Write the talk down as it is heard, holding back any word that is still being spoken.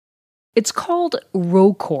It's called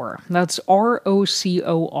ROCOR. That's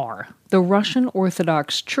ROCOR, the Russian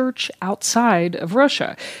Orthodox Church outside of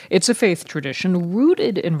Russia. It's a faith tradition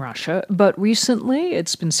rooted in Russia, but recently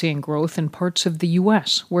it's been seeing growth in parts of the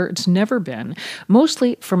U.S. where it's never been,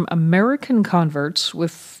 mostly from American converts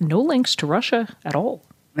with no links to Russia at all.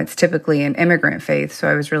 It's typically an immigrant faith, so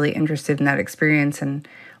I was really interested in that experience and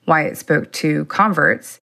why it spoke to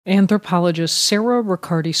converts. Anthropologist Sarah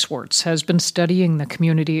Riccardi-Swartz has been studying the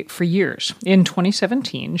community for years. In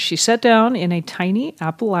 2017, she sat down in a tiny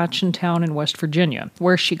Appalachian town in West Virginia,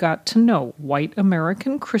 where she got to know white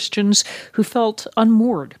American Christians who felt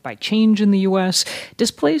unmoored by change in the U.S.,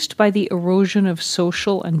 displaced by the erosion of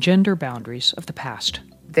social and gender boundaries of the past.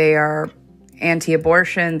 They are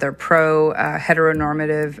anti-abortion, they're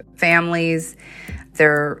pro-heteronormative families,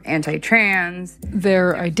 they're anti-trans.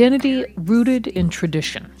 Their identity rooted in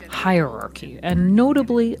tradition, hierarchy, and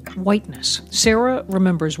notably whiteness. Sarah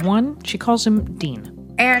remembers one. She calls him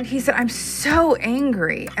Dean. And he said, "I'm so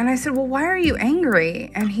angry." And I said, "Well, why are you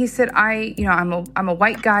angry?" And he said, I'm a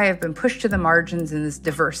white guy. I've been pushed to the margins in this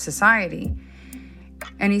diverse society."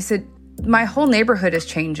 And he said, "My whole neighborhood is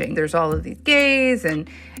changing. There's all of these gays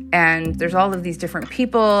and there's all of these different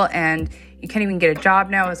people, and you can't even get a job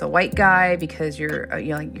now as a white guy because you're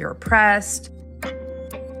oppressed."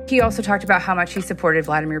 He also talked about how much he supported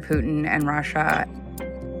Vladimir Putin and Russia.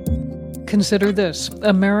 Consider this.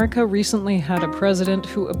 America recently had a president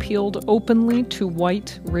who appealed openly to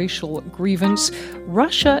white racial grievance.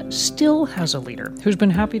 Russia still has a leader who's been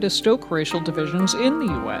happy to stoke racial divisions in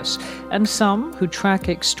the U.S. And some who track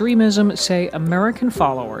extremism say American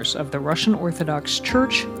followers of the Russian Orthodox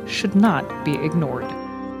Church should not be ignored.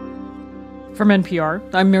 From NPR,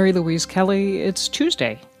 I'm Mary Louise Kelly. It's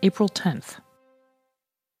Tuesday, April 10th.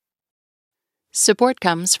 Support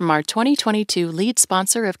comes from our 2022 lead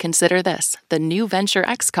sponsor of Consider This, the new Venture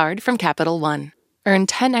X card from Capital One. Earn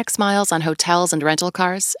 10x miles on hotels and rental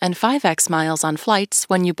cars and 5x miles on flights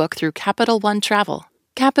when you book through Capital One Travel.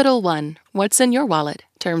 Capital One, what's in your wallet?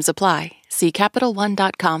 Terms apply. See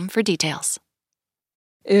CapitalOne.com for details.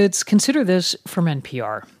 It's Consider This from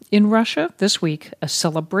NPR. In Russia, this week, a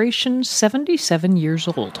celebration 77 years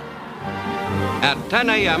old. At 10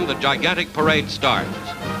 a.m., the gigantic parade starts.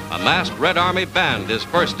 A masked Red Army band is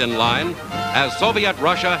first in line as Soviet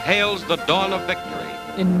Russia hails the dawn of victory.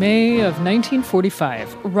 In May of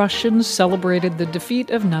 1945, Russians celebrated the defeat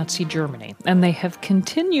of Nazi Germany, and they have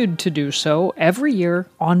continued to do so every year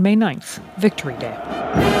on May 9th, Victory Day.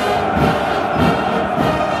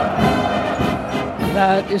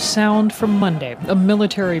 That is sound from Monday, a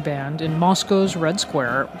military band in Moscow's Red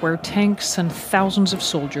Square, where tanks and thousands of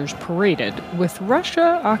soldiers paraded, with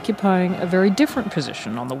Russia occupying a very different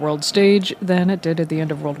position on the world stage than it did at the end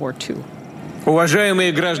of World War II.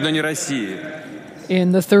 Уважаемые граждане России.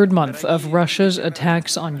 In the third month of Russia's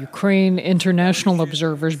attacks on Ukraine, international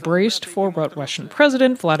observers braced for what Russian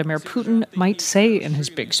President Vladimir Putin might say in his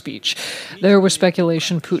big speech. There was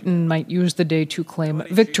speculation Putin might use the day to claim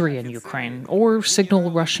victory in Ukraine or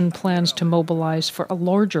signal Russian plans to mobilize for a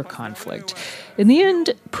larger conflict. In the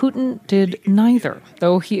end, Putin did neither.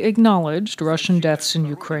 Though he acknowledged Russian deaths in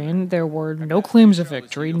Ukraine, there were no claims of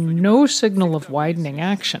victory, no signal of widening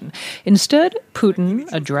action. Instead, Putin,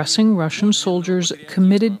 addressing Russian soldiers,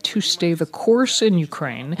 committed to stay the course in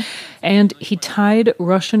Ukraine, and he tied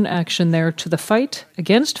Russian action there to the fight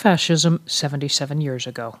against fascism 77 years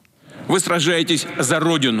ago. Вы сражаетесь за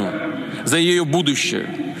Родину, за ее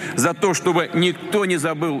будущее, за то, чтобы никто не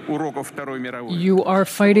забыл уроков Второй мировой. You are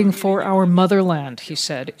fighting for our motherland, he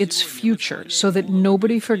said, its future, so that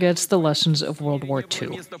nobody forgets the lessons of World War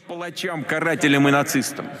II. Палачам, карателям и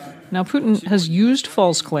нацистам. Now, Putin has used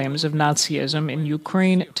false claims of Nazism in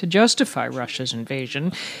Ukraine to justify Russia's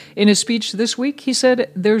invasion. In his speech this week, he said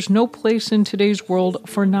there's no place in today's world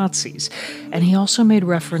for Nazis. And he also made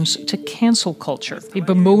reference to cancel culture. He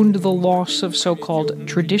bemoaned the loss of so-called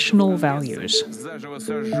traditional values.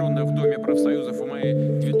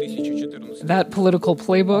 That political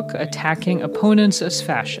playbook, attacking opponents as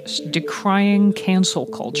fascists, decrying cancel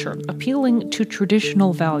culture, appealing to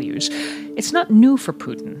traditional values, it's not new for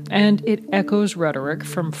Putin, and it echoes rhetoric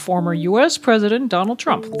from former U.S. President Donald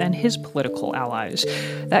Trump and his political allies.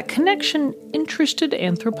 That connection interested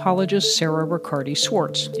anthropologist Sarah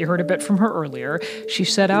Riccardi-Swartz. You heard a bit from her earlier. She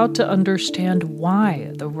set out to understand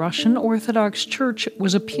why the Russian Orthodox Church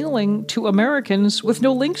was appealing to Americans with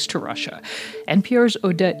no links to Russia. NPR's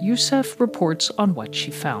Odette Youssef reports on what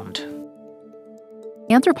she found.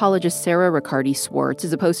 Anthropologist Sarah Riccardi-Swartz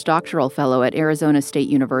is a postdoctoral fellow at Arizona State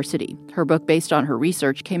University. Her book based on her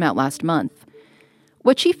research came out last month.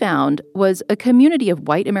 What she found was a community of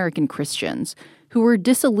white American Christians who were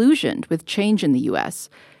disillusioned with change in the U.S.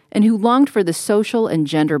 and who longed for the social and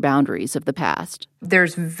gender boundaries of the past.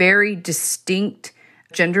 There's very distinct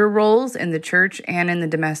gender roles in the church and in the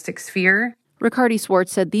domestic sphere. Riccardi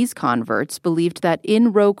Swartz said these converts believed that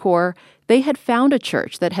in ROCOR, they had found a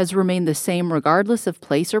church that has remained the same regardless of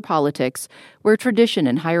place or politics, where tradition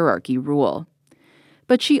and hierarchy rule.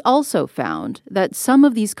 But she also found that some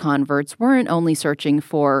of these converts weren't only searching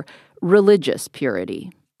for religious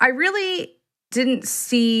purity. I really didn't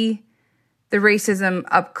see the racism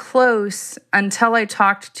up close until I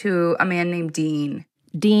talked to a man named Dean.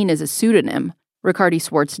 Dean is a pseudonym. Riccardi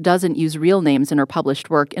Swartz doesn't use real names in her published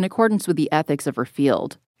work in accordance with the ethics of her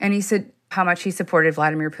field. And he said how much he supported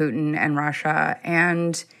Vladimir Putin and Russia.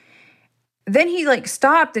 And then he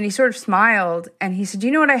stopped and he sort of smiled and he said, "Do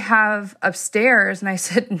you know what I have upstairs?" And I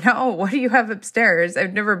said, "No, what do you have upstairs?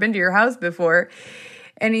 I've never been to your house before."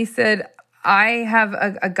 And he said, "I have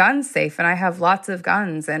a gun safe and I have lots of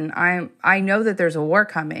guns and I know that there's a war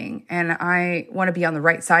coming and I want to be on the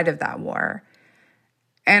right side of that war."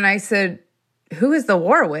 And I said, "Who is the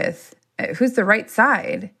war with? Who's the right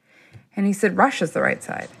side?" And he said, "Russia's the right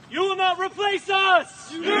side." You will not replace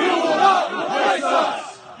us! You will not replace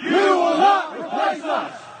us! You will not replace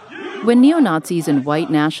us! When neo-Nazis and white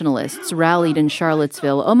nationalists rallied in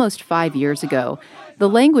Charlottesville almost 5 years ago, the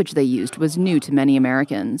language they used was new to many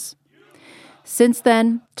Americans. Since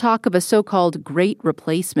then, talk of a so-called Great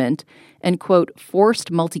Replacement and, quote,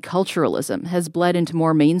 forced multiculturalism has bled into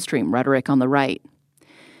more mainstream rhetoric on the right.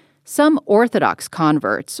 Some Orthodox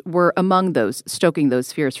converts were among those stoking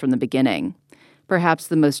those fears from the beginning. Perhaps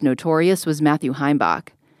the most notorious was Matthew Heimbach.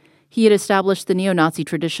 He had established the neo-Nazi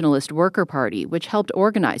Traditionalist Worker Party, which helped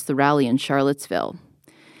organize the rally in Charlottesville.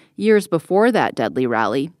 Years before that deadly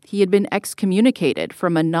rally, he had been excommunicated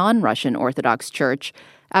from a non-Russian Orthodox church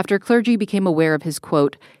after clergy became aware of his,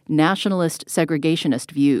 quote, nationalist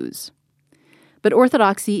segregationist views. But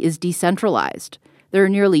Orthodoxy is decentralized. There are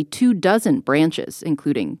nearly 24 branches,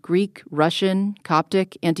 including Greek, Russian,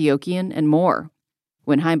 Coptic, Antiochian, and more.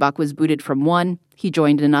 When Heimbach was booted from one, he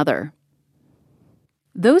joined another.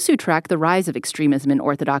 Those who track the rise of extremism in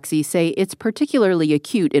Orthodoxy say it's particularly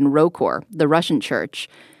acute in ROCOR, the Russian church,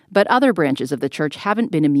 but other branches of the church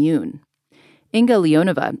haven't been immune. Inga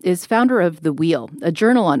Leonova is founder of The Wheel, a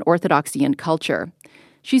journal on Orthodoxy and culture.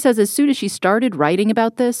 She says as soon as she started writing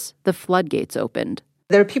about this, the floodgates opened.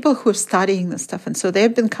 There are people who are studying this stuff, and so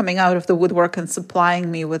they've been coming out of the woodwork and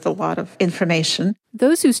supplying me with a lot of information.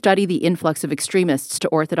 Those who study the influx of extremists to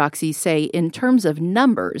Orthodoxy say in terms of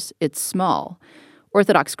numbers, it's small.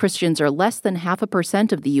 Orthodox Christians are less than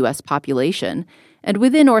 0.5% of the U.S. population, and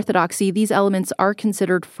within Orthodoxy, these elements are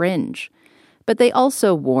considered fringe. But they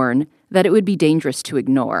also warn that it would be dangerous to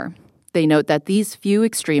ignore. They note that these few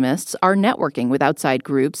extremists are networking with outside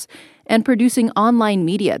groups and producing online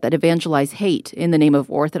media that evangelize hate in the name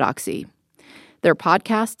of orthodoxy. Their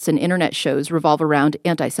podcasts and internet shows revolve around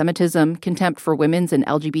anti-Semitism, contempt for women's and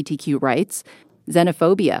LGBTQ rights,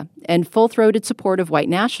 xenophobia, and full-throated support of white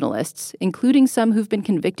nationalists, including some who've been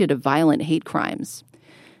convicted of violent hate crimes.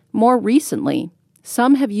 More recently,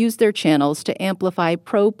 some have used their channels to amplify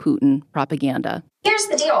pro-Putin propaganda. Here's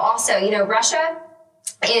the deal also, Russia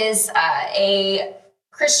is a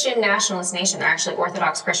Christian nationalist nation. They're actually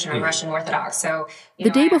Orthodox Christian and Russian Orthodox. So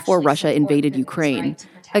the day before Russia invaded Ukraine,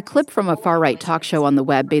 a clip from a far-right talk show on the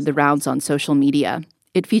web made the rounds on social media.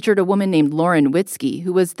 It featured a woman named Lauren Witzke,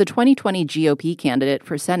 who was the 2020 GOP candidate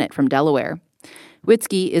for Senate from Delaware.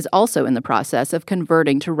 Witzke is also in the process of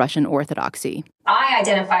converting to Russian Orthodoxy. I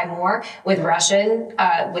identify more with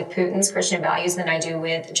with Putin's Christian values than I do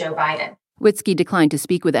with Joe Biden. Witzke declined to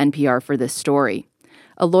speak with NPR for this story.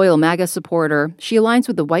 A loyal MAGA supporter, she aligns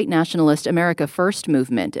with the white nationalist America First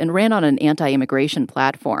movement and ran on an anti-immigration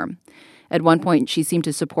platform. At one point, she seemed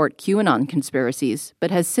to support QAnon conspiracies,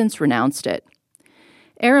 but has since renounced it.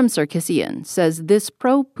 Aram Sarkisian says this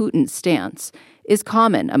pro-Putin stance is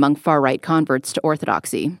common among far-right converts to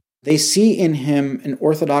Orthodoxy. They see in him an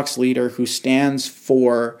Orthodox leader who stands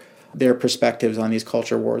for their perspectives on these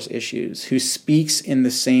culture wars issues, who speaks in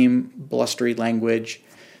the same blustery language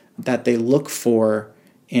that they look for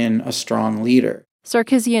in a strong leader.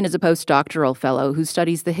 Sarkisian is a postdoctoral fellow who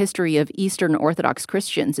studies the history of Eastern Orthodox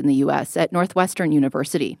Christians in the U.S. at Northwestern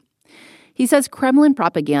University. He says Kremlin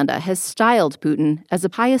propaganda has styled Putin as a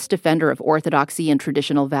pious defender of orthodoxy and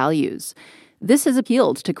traditional values. This has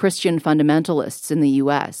appealed to Christian fundamentalists in the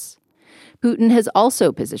U.S. Putin has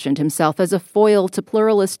also positioned himself as a foil to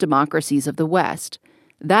pluralist democracies of the West.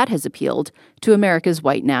 That has appealed to America's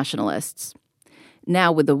white nationalists.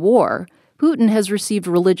 Now, with the war, Putin has received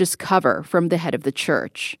religious cover from the head of the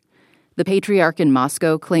church. The Patriarch in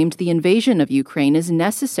Moscow claimed the invasion of Ukraine is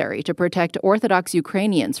necessary to protect Orthodox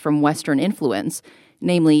Ukrainians from Western influence,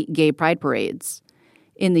 namely gay pride parades.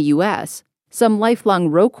 In the U.S., some lifelong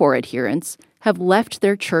ROCOR adherents have left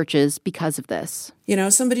their churches because of this. You know,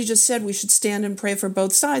 somebody just said we should stand and pray for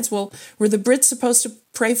both sides. Well, were the Brits supposed to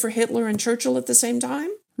pray for Hitler and Churchill at the same time?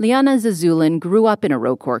 Liana Zazulin grew up in a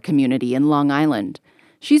ROCOR community in Long Island.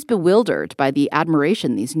 She's bewildered by the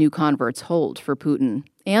admiration these new converts hold for Putin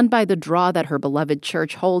and by the draw that her beloved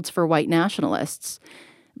church holds for white nationalists.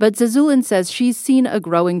 But Zazulin says she's seen a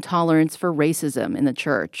growing tolerance for racism in the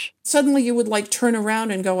church. Suddenly you would turn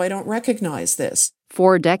around and go, I don't recognize this.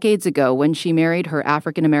 4 decades ago, when she married her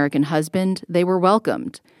African-American husband, they were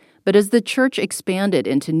welcomed. But as the church expanded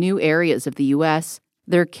into new areas of the U.S.,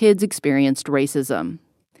 their kids experienced racism.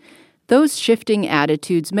 Those shifting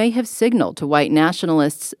attitudes may have signaled to white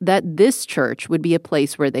nationalists that this church would be a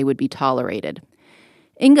place where they would be tolerated.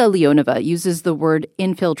 Inga Leonova uses the word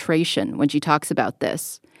infiltration when she talks about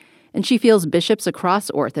this, and she feels bishops across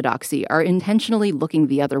Orthodoxy are intentionally looking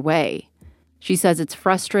the other way. She says it's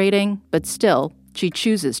frustrating, but still, she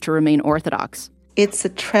chooses to remain Orthodox. It's a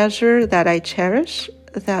treasure that I cherish,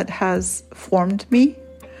 that has formed me,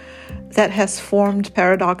 that has formed,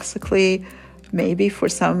 paradoxically, maybe for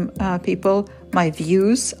some people, my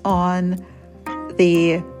views on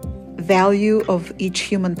the value of each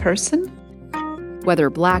human person. Whether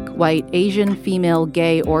black, white, Asian, female,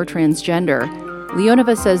 gay, or transgender,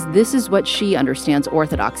 Leonova says this is what she understands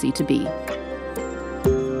Orthodoxy to be.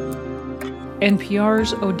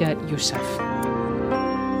 NPR's Odette Youssef.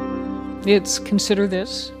 It's Consider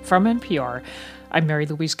This from NPR. I'm Mary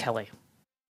Louise Kelly.